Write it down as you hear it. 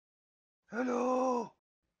Hello.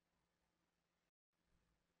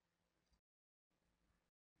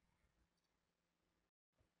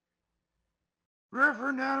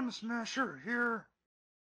 ReverendAtomSmasher here.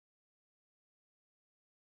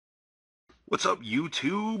 What's up,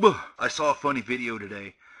 YouTube? I saw a funny video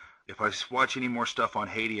today. If I watch any more stuff on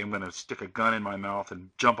Haiti, I'm going to stick a gun in my mouth and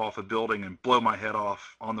jump off a building and blow my head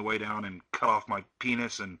off on the way down and cut off my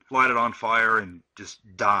penis and light it on fire and just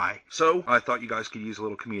die. So I thought you guys could use a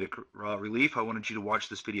little comedic relief. I wanted you to watch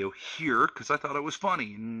this video here because I thought it was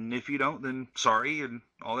funny. And if you don't, then sorry and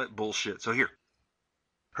all that bullshit. So here.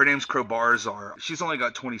 Her name's Crowbarazar. She's only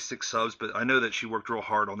got 26 subs, but I know that she worked real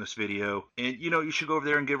hard on this video. And, you should go over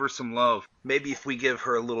there and give her some love. Maybe if we give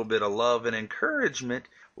her a little bit of love and encouragement,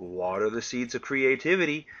 water the seeds of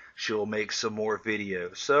creativity, she'll make some more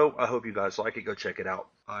videos. So, I hope you guys like it. Go check it out.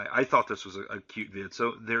 I thought this was a cute vid,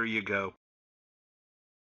 so there you go.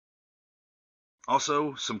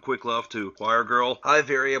 Also, some quick love to Choir Girl,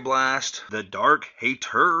 Iveria Blast, The Dark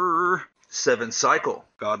Hater, Seven Cycle,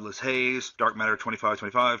 Godless Haze, Dark Matter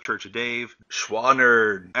 2525, Church of Dave, Schwa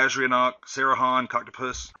Nerd, Azrianok, Sarah Han,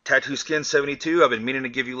 Coctopus, Tattoo Skin 72. I've been meaning to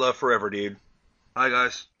give you love forever, dude. Hi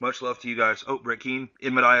guys, much love to you guys. Oh, Brett Keen,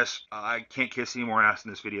 Inmedias. I can't kiss any more ass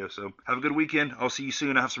in this video, so have a good weekend. I'll see you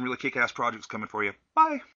soon. I have some really kick-ass projects coming for you.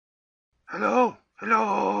 Bye. Hello.